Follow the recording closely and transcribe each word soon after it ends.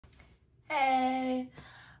Hey,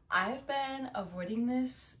 I've been avoiding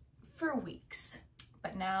this for weeks,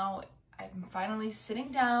 but now I'm finally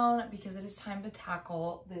sitting down because it is time to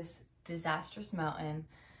tackle this disastrous mountain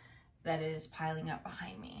that is piling up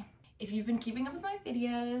behind me. If you've been keeping up with my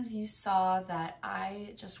videos, you saw that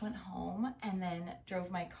I just went home and then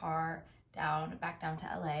drove my car back down to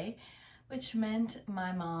LA, which meant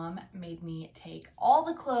my mom made me take all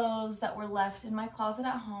the clothes that were left in my closet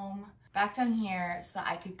at home back down here so that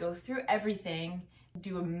I could go through everything,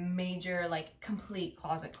 do a major, complete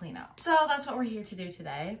closet clean out. So that's what we're here to do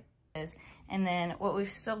today. And then what we've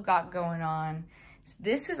still got going on,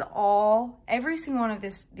 this is all, every single one of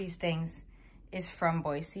these things is from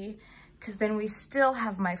Boise, because then we still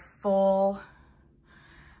have my full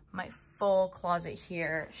closet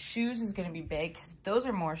here. Shoes is gonna be big because those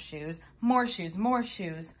are more shoes, more shoes, more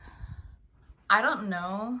shoes. I don't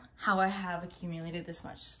know how I have accumulated this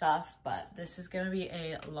much stuff, but this is gonna be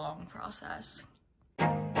a long process.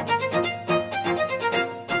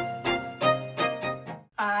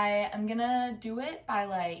 I am gonna do it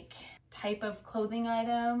by type of clothing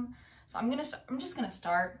item. So I'm just gonna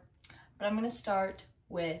start, but I'm gonna start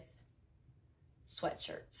with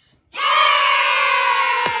sweatshirts.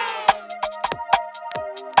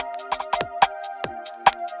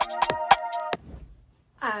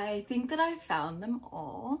 I think that I found them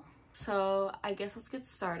all. So I guess let's get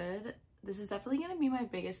started. This is definitely gonna be my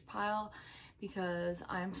biggest pile because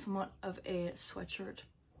I'm somewhat of a sweatshirt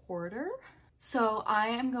hoarder. So I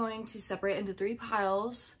am going to separate into 3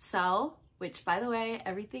 piles. Sell, which by the way,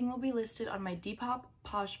 everything will be listed on my Depop,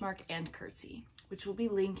 Poshmark, and Curtsy, which will be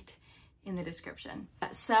linked in the description.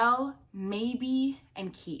 Sell, maybe,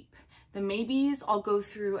 and keep. The maybes I'll go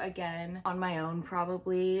through again on my own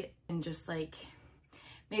probably, and just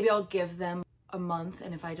maybe I'll give them a month,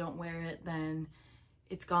 and if I don't wear it, then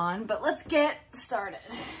it's gone. But let's get started.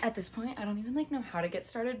 At this point, I don't even know how to get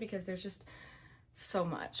started because there's just so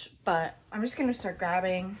much. But I'm just gonna start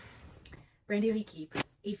grabbing Brandy Hoodie keep,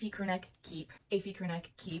 Aphie crew neck keep, Aphie crew neck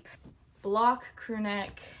keep, block crew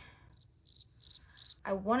neck.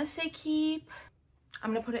 I wanna say keep.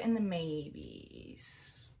 I'm gonna put it in the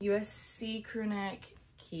maybes. USC crew neck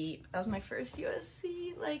keep. That was my first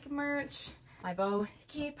USC merch. My bow,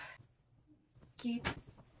 keep,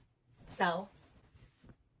 sell,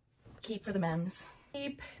 keep for the mems.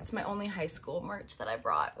 Keep, it's my only high school merch that I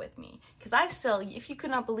brought with me. Cause I still, if you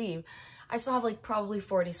could not believe, I still have probably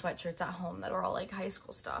 40 sweatshirts at home that are all high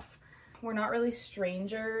school stuff. We're not really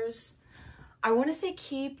strangers. I wanna say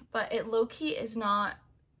keep, but it low-key is not,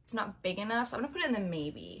 it's not big enough. So I'm gonna put it in the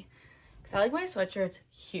maybe. Cause I like my sweatshirts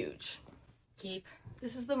huge. Keep.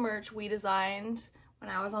 This is the merch we designed when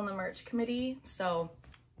I was on the merch committee, so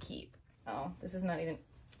keep. Oh, this is not even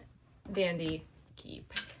dandy,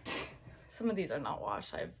 keep. Some of these are not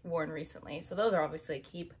washed, I've worn recently, so those are obviously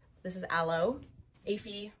keep. This is aloe,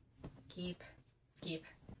 Aphie, keep, keep,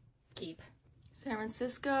 keep. San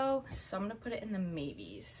Francisco, so I'm gonna put it in the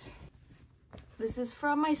maybes. This is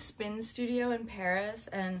from my spin studio in Paris,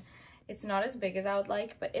 and it's not as big as I would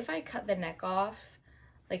like, but if I cut the neck off,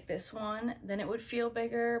 like this one, then it would feel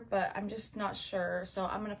bigger, but I'm just not sure, so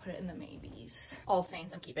I'm gonna put it in the maybes. All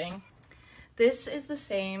Saints I'm keeping. This is the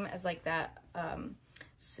same as that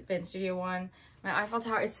spin studio one. My Eiffel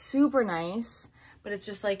Tower, it's super nice, but it's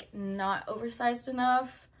just not oversized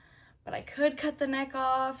enough, but I could cut the neck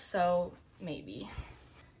off, so maybe.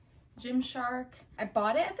 Gymshark, I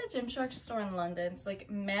bought it at the Gymshark store in London. It's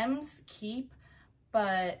mems keep,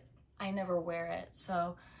 but I never wear it,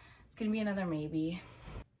 so it's gonna be another maybe.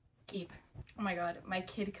 Keep. Oh my god, my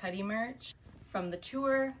Kid Cudi merch from the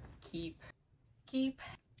tour, keep, keep.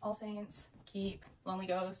 All Saints, keep. Lonely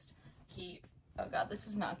Ghost, keep. Oh god, this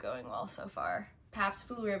is not going well so far. Pabst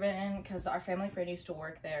Blue Ribbon, because our family friend used to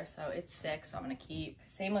work there, so it's sick, so I'm gonna keep.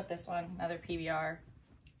 Same with this one, another PBR,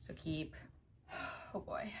 so keep. Oh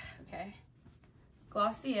boy, okay.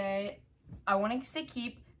 Glossier, I want to say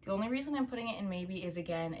keep. The only reason I'm putting it in maybe is,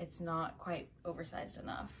 again, it's not quite oversized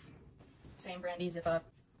enough. Same Brandy zip up.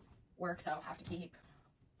 Work, so have to keep.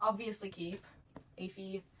 Obviously keep.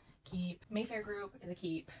 Aphie, keep. Mayfair Group is a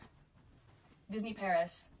keep. Disney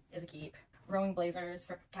Paris is a keep. Rowing Blazers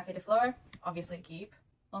for Cafe de Fleur, obviously a keep.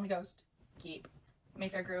 Lonely Ghost, keep.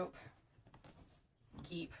 Mayfair Group,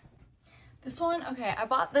 keep. This one, okay, I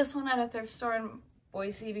bought this one at a thrift store in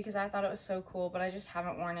Boise because I thought it was so cool, but I just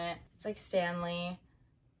haven't worn it. It's Stanley,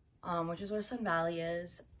 which is where Sun Valley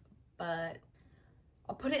is, but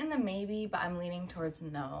I'll put it in the maybe, but I'm leaning towards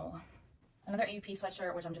no. Another AP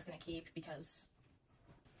sweatshirt, which I'm just gonna keep because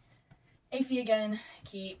Aphie again,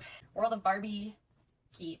 keep. World of Barbie,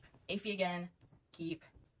 keep. Aphie again, keep.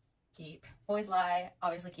 keep. Boys Lie,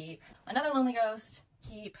 obviously keep. Another Lonely Ghost,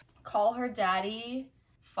 keep. Call Her Daddy,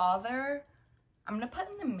 Father, I'm gonna put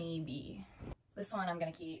in the maybe. This one I'm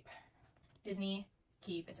gonna keep. Disney,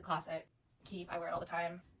 keep. It's a classic. Keep. I wear it all the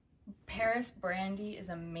time. Paris Brandy is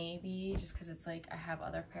a maybe, just because it's like I have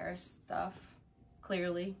other Paris stuff.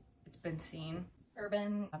 Clearly, it's been seen.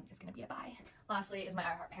 Urban, it's gonna be a buy. Lastly is my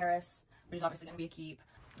I Heart Paris, which is obviously gonna be a keep.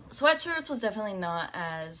 Sweatshirts was definitely not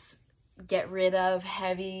as get rid of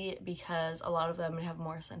heavy because a lot of them would have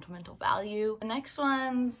more sentimental value. The next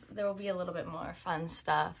ones, there will be a little bit more fun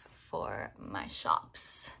stuff for my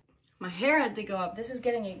shops. My hair had to go up. This is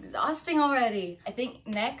getting exhausting already. I think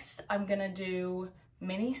next I'm gonna do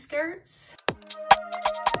mini skirts.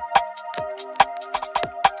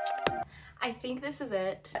 I think this is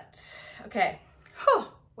it. Okay,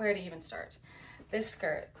 where to even start? This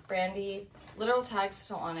skirt, Brandy, literal tags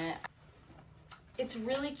still on it. It's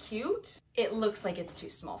really cute. It looks like it's too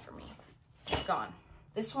small for me. It's gone.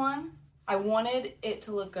 This one, I wanted it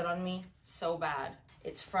to look good on me so bad.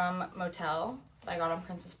 It's from Motel. I got on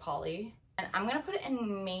Princess Polly. And I'm gonna put it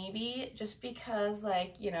in maybe just because,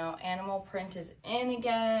 like, you know, animal print is in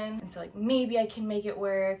again. And so like maybe I can make it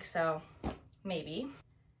work, so maybe.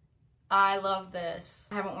 I love this.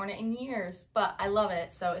 I haven't worn it in years, but I love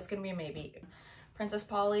it, so it's gonna be a maybe. Princess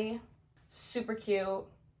Polly, super cute.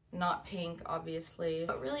 Not pink, obviously,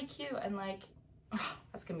 but really cute, and like,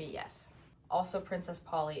 that's gonna be a yes. Also Princess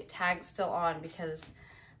Polly, tag still on because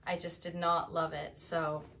I just did not love it,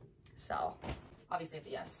 so sell. Obviously it's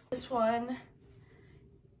a yes. This one,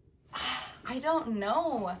 I don't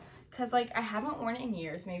know, because like I haven't worn it in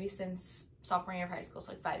years, maybe since sophomore year of high school,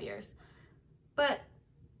 so like 5 years. But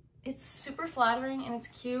it's super flattering and it's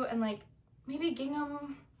cute, and like maybe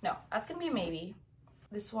gingham. No, that's gonna be a maybe.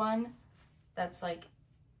 This one, that's like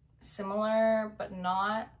similar but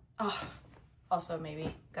not. Oh, also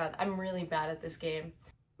maybe. God, I'm really bad at this game.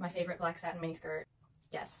 My favorite black satin miniskirt.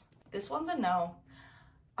 Yes. This one's a no.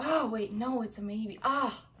 Oh wait, no, it's a maybe.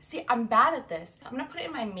 See, I'm bad at this. I'm gonna put it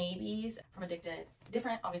in my maybes from Addicted.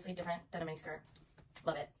 Different, obviously different than a miniskirt.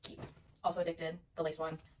 Love it. Keep. Also Addicted, the lace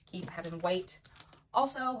one. Keep. I have it in white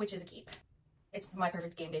also, which is a keep. It's my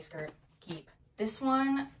perfect game day skirt. Keep. This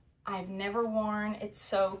one I've never worn. It's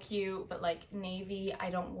so cute, but like navy I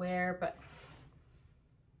don't wear, but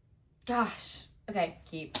gosh. Okay,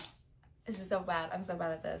 keep. This is so bad. I'm so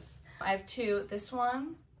bad at this. I have two, this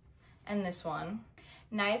one and this one.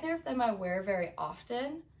 Neither of them I wear very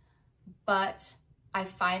often, but I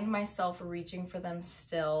find myself reaching for them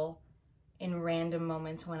still in random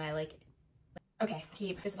moments when I like. Okay,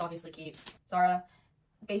 keep. This is obviously keep. Zara,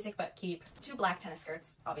 basic but keep. Two black tennis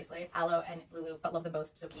skirts, obviously. Aloe and Lulu, but love them both,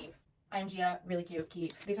 so keep. IMGA, really cute,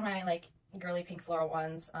 keep. These are my like girly pink floral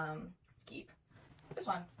ones, keep. This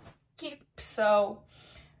one, keep. So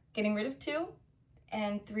getting rid of 2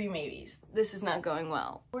 and 3 maybes. This is not going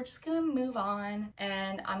well. We're just gonna move on,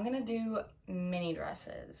 and I'm gonna do mini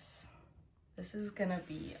dresses. This is gonna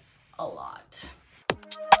be a lot.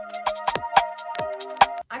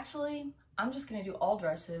 Actually, I'm just gonna do all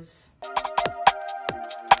dresses.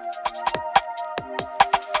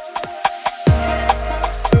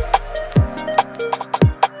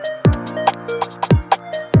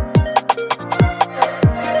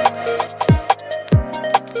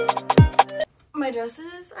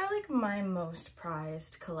 Dresses are like my most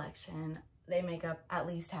prized collection. They make up at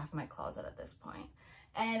least half my closet at this point,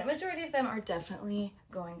 and a majority of them are definitely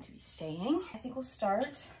going to be staying. I think we'll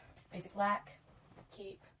start basic black,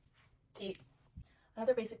 keep, keep.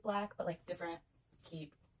 Another basic black, but like different,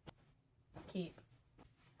 keep, keep,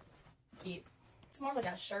 keep. It's more like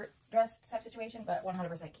a shirt dress type situation, but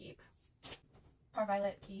 100% keep. Par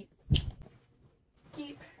violet, keep,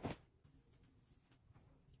 keep,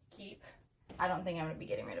 keep. I don't think I'm gonna be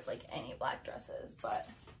getting rid of like any black dresses, but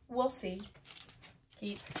we'll see.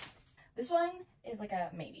 Keep. This one is like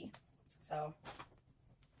a maybe, so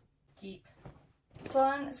keep. This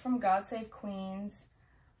one is from God Save Queens.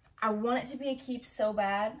 I want it to be a keep so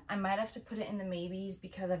bad. I might have to put it in the maybes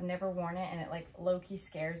because I've never worn it, and it like low-key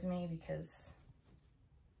scares me because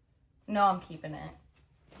no, I'm keeping it.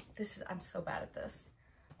 I'm so bad at this.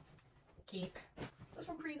 Keep. This is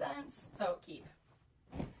from Presents, so keep.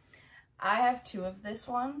 I have 2 of this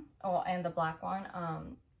one, oh, and the black one.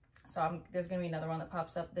 So there's gonna be another one that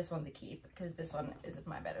pops up. This one's a keep because this one is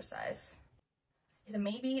my better size. It's a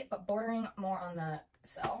maybe, but bordering more on the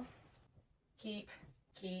sell. Keep,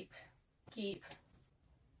 keep, keep.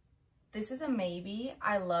 This is a maybe.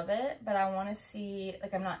 I love it, but I want to see,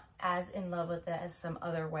 like, I'm not as in love with it as some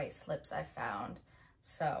other white slips I found.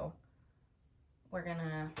 So we're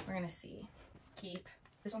gonna see. Keep.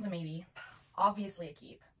 This one's a maybe. Obviously a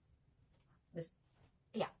keep.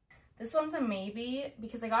 This one's a maybe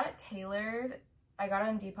because I got it tailored. I got it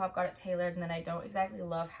on Depop, got it tailored, and then I don't exactly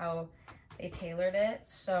love how they tailored it.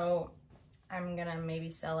 So I'm gonna maybe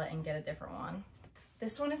sell it and get a different one.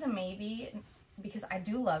 This one is a maybe because I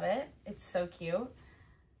do love it. It's so cute.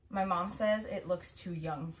 My mom says it looks too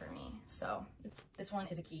young for me. So this one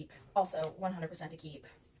is a keep. Also 100% a keep.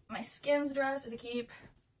 My Skims dress is a keep.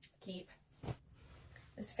 Keep.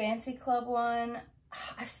 This Fancy Club one,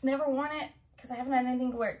 I've just never worn it because I haven't had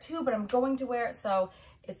anything to wear it to, but I'm going to wear it, so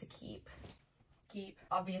it's a keep. Keep,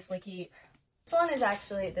 obviously keep.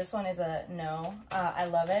 This one is a no. I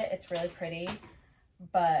love it, it's really pretty,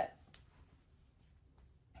 but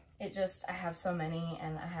I have so many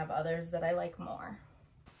and I have others that I like more.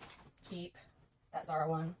 Keep, that Zara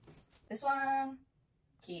one. This one,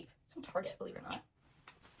 keep. It's from Target, believe it or not.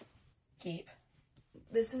 Keep.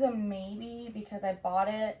 This is a maybe because I bought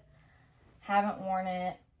it, haven't worn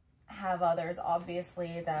it, have others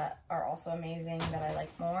obviously that are also amazing that I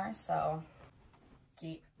like more, so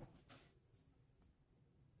keep.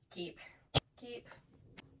 Keep. Keep.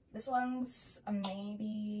 This one's a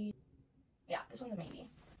maybe. Yeah, this one's a maybe.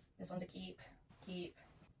 This one's a keep. Keep.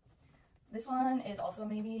 This one is also a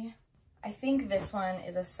maybe. I think this one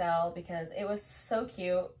is a sell because it was so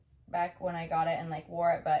cute back when I got it and like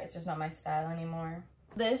wore it, but it's just not my style anymore.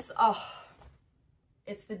 This, oh,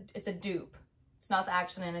 it's a dupe. It's not the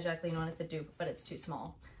actual Nana Jacqueline one, it's a dupe, but it's too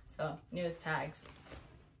small. So new with tags,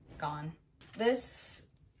 gone. This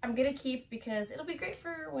I'm gonna keep because it'll be great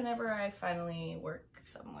for whenever I finally work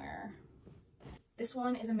somewhere. This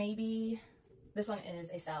one is a maybe. This one is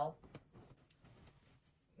a sell.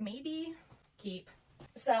 Maybe, keep.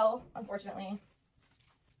 Sell, unfortunately.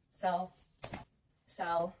 Sell.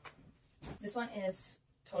 Sell. This one is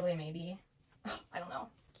totally a maybe. I don't know.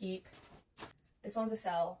 Keep. This one's a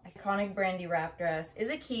sell. Iconic Brandy wrap dress is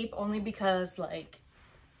a keep only because, like,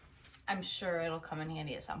 I'm sure it'll come in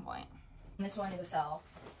handy at some point. And this one is a sell.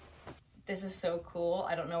 This is so cool.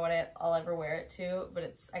 I don't know what I'll ever wear it to,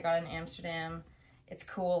 but I got it in Amsterdam. It's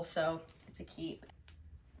cool, so it's a keep.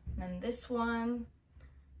 And then this one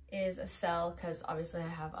is a sell because obviously I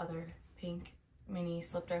have other pink mini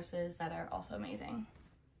slip dresses that are also amazing.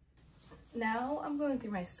 Now I'm going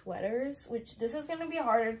through my sweaters, which this is going to be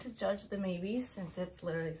harder to judge the maybes since it's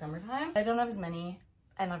literally summertime. I don't have as many,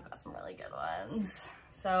 and I've got some really good ones.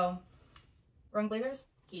 So, rowing blazers,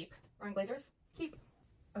 keep. Rowing blazers, keep.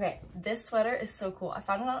 Okay, this sweater is so cool. I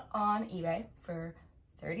found it on eBay for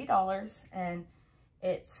 $30, and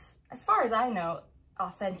it's, as far as I know,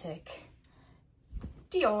 authentic.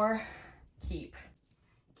 Dior, keep.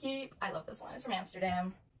 Keep. I love this one. It's from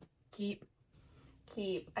Amsterdam. Keep.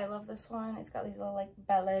 Keep. I love this one. It's got these little like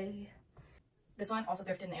ballet. This one also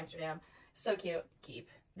thrifted in Amsterdam. So cute. Keep.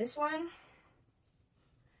 This one,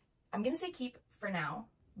 I'm gonna say keep for now,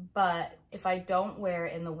 but if I don't wear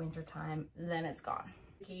it in the winter time, then it's gone.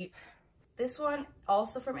 Keep. This one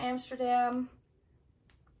also from Amsterdam.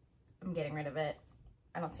 I'm getting rid of it.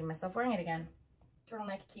 I don't see myself wearing it again.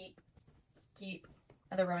 Turtleneck, keep. Keep.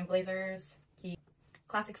 Other rowing blazers, keep.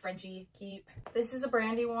 Classic Frenchie, keep. This is a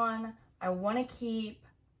Brandy one. I want to keep.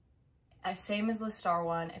 Same as the Star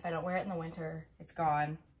one. If I don't wear it in the winter, it's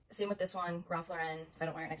gone. Same with this one, Ralph Lauren. If I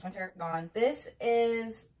don't wear it next winter, gone. This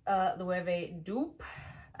is Loewe dupe.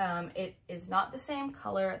 It is not the same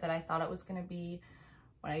color that I thought it was going to be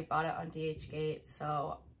when I bought it on DHgate.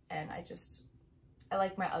 So, and I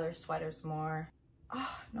like my other sweaters more.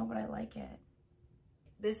 Oh, no, but I like it.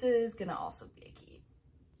 This is going to also be a keep.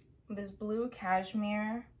 This blue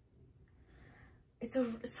cashmere. It's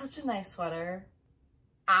such a nice sweater.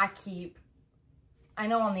 I keep. I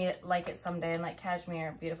know I'll need it, like it someday, and like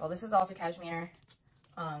cashmere, beautiful. This is also cashmere.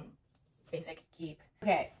 Basic keep.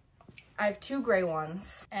 Okay, I have two gray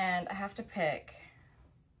ones, and I have to pick.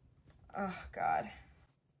 Oh God.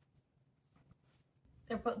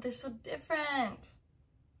 They're so different.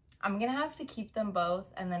 I'm gonna have to keep them both,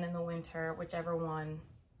 and then in the winter, whichever one.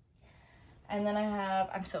 And then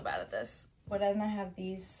I'm so bad at this. But then I have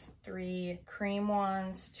these three cream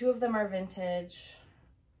ones. Two of them are vintage,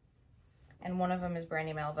 and one of them is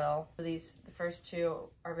Brandy Melville. So the first two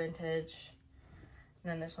are vintage,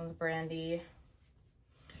 and then this one's Brandy.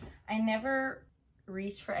 I never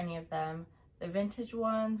reached for any of them. The vintage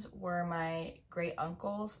ones were my great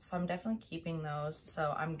uncle's, so I'm definitely keeping those.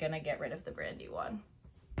 So I'm gonna get rid of the Brandy one.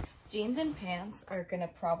 Jeans and pants are gonna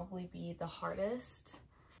probably be the hardest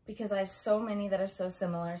because I have so many that are so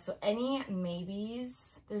similar. So any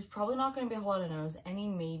maybes, there's probably not gonna be a whole lot of no's. Any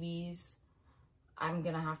maybes, I'm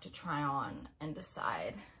gonna have to try on and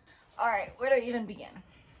decide. All right, where do I even begin?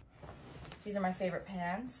 These are my favorite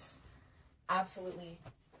pants. Absolutely,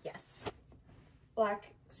 yes. Black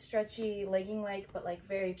stretchy legging-like, but like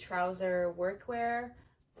very trouser workwear.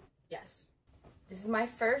 Yes. This is my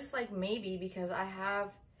first like maybe, because I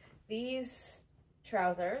have these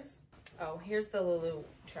trousers. Oh, here's the Lulu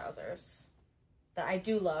trousers that I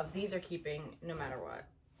do love. These are keeping no matter what.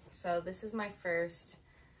 So this is my first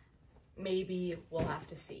maybe, we'll have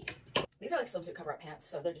to see. These are like swimsuit cover-up pants,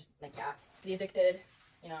 so they're just like, yeah. The Addicted,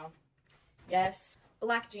 you know, yes.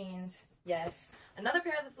 Black jeans, yes. Another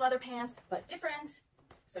pair of leather pants, but different,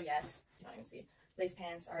 so yes. You don't even see. Lace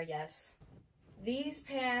pants are yes. These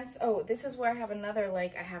pants, oh, this is where I have another,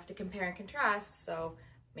 like, I have to compare and contrast, so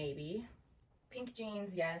maybe. Pink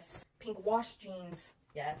jeans, yes. Pink wash jeans,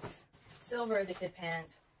 yes. Silver Addicted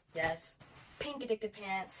pants, yes. Pink Addicted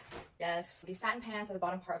pants, yes. These satin pants are the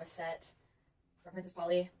bottom part of a set from Princess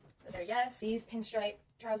Polly. Those are yes. These pinstripe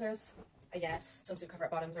trousers, a yes. Swimsuit cover-up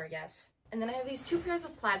bottoms are yes. And then I have these two pairs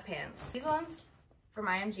of plaid pants. These ones from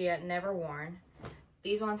IMG, never worn.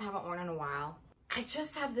 These ones haven't worn in a while. I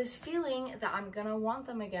just have this feeling that I'm gonna want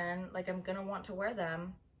them again, like I'm gonna want to wear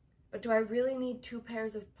them. But do I really need two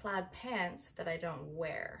pairs of plaid pants that I don't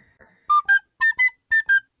wear?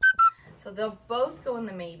 So they'll both go in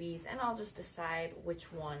the maybes, and I'll just decide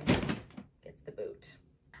which one gets the boot.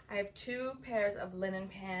 I have two pairs of linen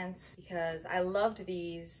pants because I loved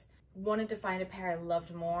these. Wanted to find a pair I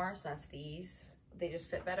loved more, so that's these. They just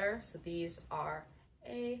fit better, so these are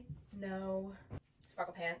a no.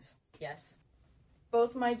 Sparkle pants, yes.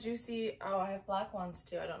 Both my Juicy, oh, I have black ones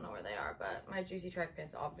too. I don't know where they are, but my Juicy track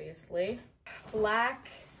pants, obviously. Black,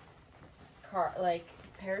 like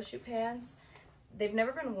parachute pants. They've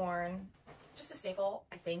never been worn. Just a staple,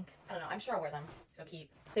 I think. I don't know. I'm sure I'll wear them, so keep.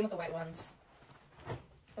 Same with the white ones.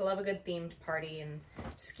 I love a good themed party, and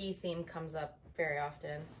ski theme comes up very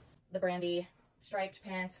often. The Brandy striped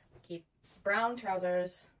pants, keep. Brown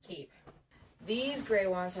trousers, keep. These gray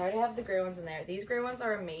ones, so I already have the gray ones in there. These gray ones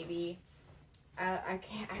are a maybe. I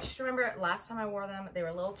just remember last time I wore them, they were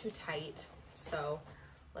a little too tight. So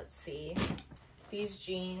let's see. These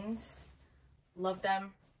jeans, love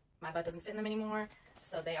them. My butt doesn't fit in them anymore,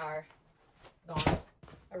 so they are gone.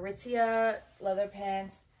 Aritzia leather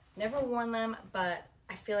pants, never worn them, but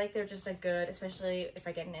I feel like they're just a good, especially if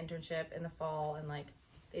I get an internship in the fall, and like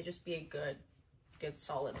they just be a good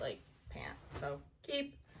solid like pant. So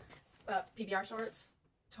keep. PBR shorts,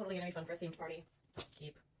 totally gonna be fun for a themed party.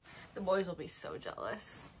 Keep. The boys will be so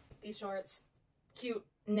jealous. These shorts, cute,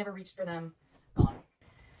 never reached for them, gone.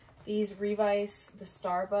 These Revice, the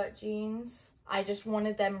Starbutt jeans, I just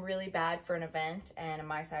wanted them really bad for an event, and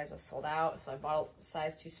my size was sold out, so I bought a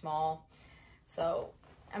size too small. So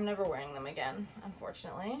I'm never wearing them again,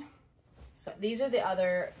 unfortunately. So these are the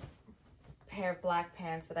other pair of black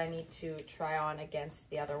pants that I need to try on against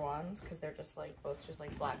the other ones, because they're just like both just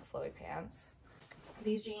like black flowy pants.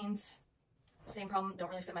 These jeans, same problem, don't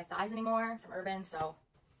really fit my thighs anymore from Urban, so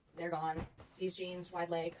they're gone. These jeans, wide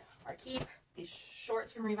leg, are keep. These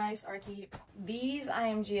shorts from Revice are keep. These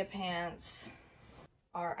IMG pants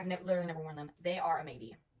are, I've literally never worn them. They are a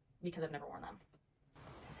maybe, because I've never worn them.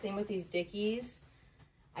 Same with these Dickies.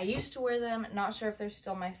 I used to wear them, not sure if they're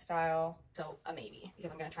still my style, so a maybe,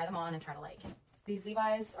 because I'm gonna try them on and try to like. These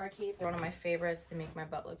Levi's are keep. They're one of my favorites. They make my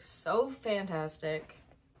butt look so fantastic.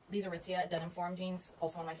 These Aritzia denim form jeans,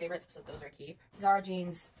 also one of my favorites, so those are keep. Zara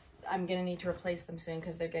jeans, I'm gonna need to replace them soon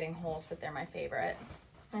because they're getting holes, but they're my favorite.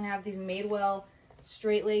 And I have these Madewell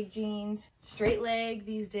straight leg jeans. Straight leg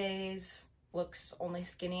these days looks only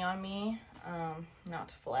skinny on me, not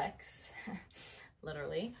to flex,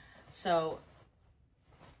 literally. So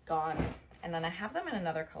gone. And then I have them in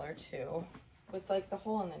another color too, with like the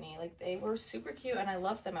hole in the knee. Like they were super cute and I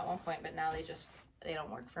loved them at one point, but now they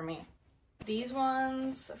don't work for me. These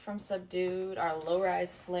ones from Subdued are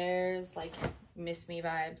low-rise flares, like Miss Me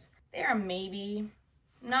vibes. They're a maybe.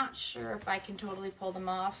 Not sure if I can totally pull them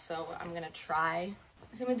off, so I'm gonna try.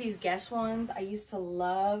 Same with these Guess ones. I used to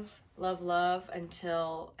love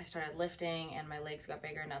until I started lifting and my legs got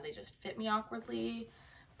bigger. Now they just fit me awkwardly,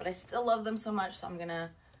 but I still love them so much, so I'm gonna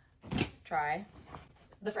try.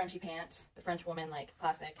 The Frenchie pant, the French woman, like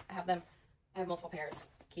classic. I have them. I have multiple pairs.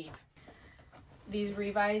 Keep. These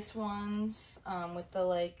Revice ones with the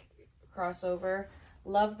like crossover.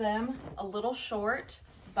 Love them. A little short,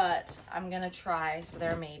 but I'm gonna try, so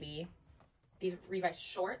they're maybe. These Revice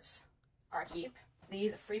shorts are keep.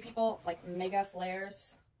 These Free People like mega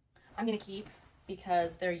flares, I'm gonna keep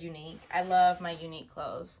because they're unique. I love my unique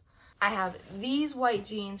clothes. I have these white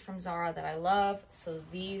jeans from Zara that I love, so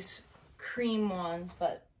these cream ones,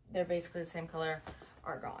 but they're basically the same color,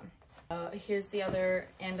 are gone. Here's the other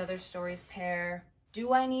And Other Stories pair.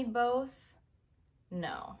 Do I need both?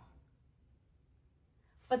 No.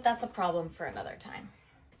 But that's a problem for another time.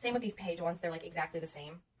 Same with these Paige ones. They're like exactly the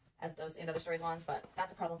same as those In Other Stories ones, but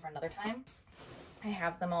that's a problem for another time. I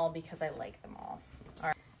have them all because I like them all. All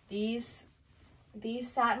right, these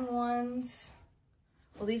satin ones,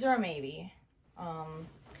 well, these are a maybe.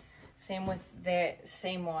 Same with the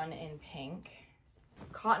same one in pink.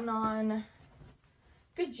 Cotton On,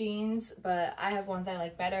 good jeans, but I have ones I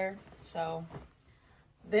like better, so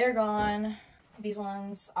they're gone. These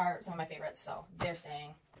ones are some of my favorites, so they're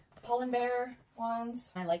staying. Pull and Bear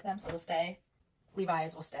ones, I like them, so they'll stay.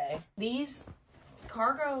 Levi's will stay. These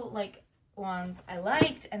cargo like ones I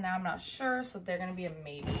liked, and now I'm not sure, so they're gonna be a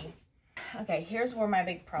maybe. Okay, here's where my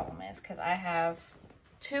big problem is, because I have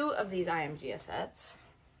 2 of these IMG sets.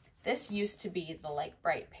 This used to be the like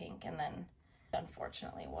bright pink, and then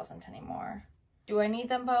unfortunately wasn't anymore. Do I need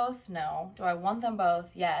them both? No. Do I want them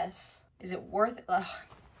both? Yes. Is it worth it? Ugh.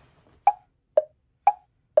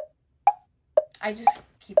 I just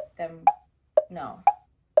keep them. No.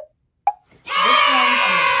 This one's a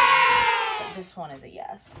maybe, but this one is a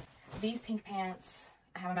yes. These pink pants,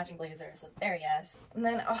 I have a matching blazer, so they're yes. And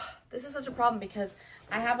then, oh, this is such a problem because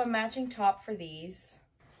I have a matching top for these.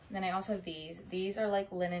 Then I also have these. These are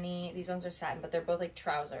like linen-y. These ones are satin, but they're both like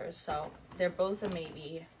trousers, so they're both a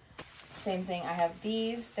maybe. Same thing. I have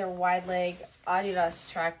these. They're wide leg Adidas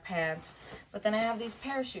track pants, but then I have these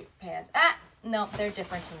parachute pants. Ah, no, they're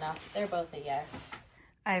different enough. They're both a yes.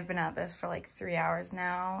 I've been at this for like 3 hours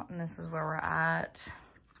now, and this is where we're at.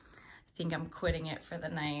 I think I'm quitting it for the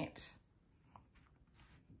night.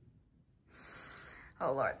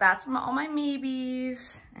 Oh Lord, that's all my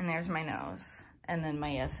maybes, and there's my nose. And then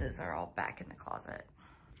my yeses are all back in the closet.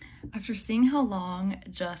 After seeing how long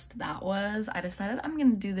just that was, I decided I'm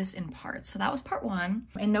gonna do this in parts. So that was part 1,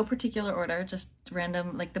 in no particular order, just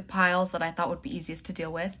random, like the piles that I thought would be easiest to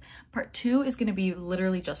deal with. Part 2 is gonna be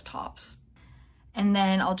literally just tops. And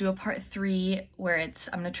then I'll do a part 3 where I'm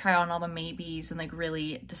gonna try on all the maybes and like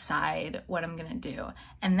really decide what I'm gonna do.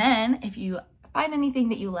 And then if you find anything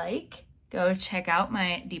that you like, go check out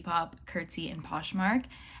my Depop, Curtsy, and Poshmark.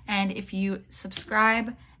 And if you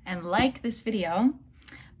subscribe and like this video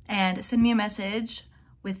and send me a message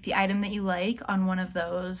with the item that you like on one of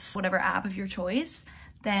those, whatever app of your choice,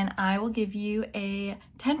 then I will give you a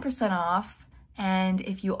 10% off. And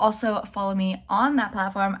if you also follow me on that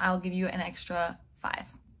platform, I'll give you an extra 5.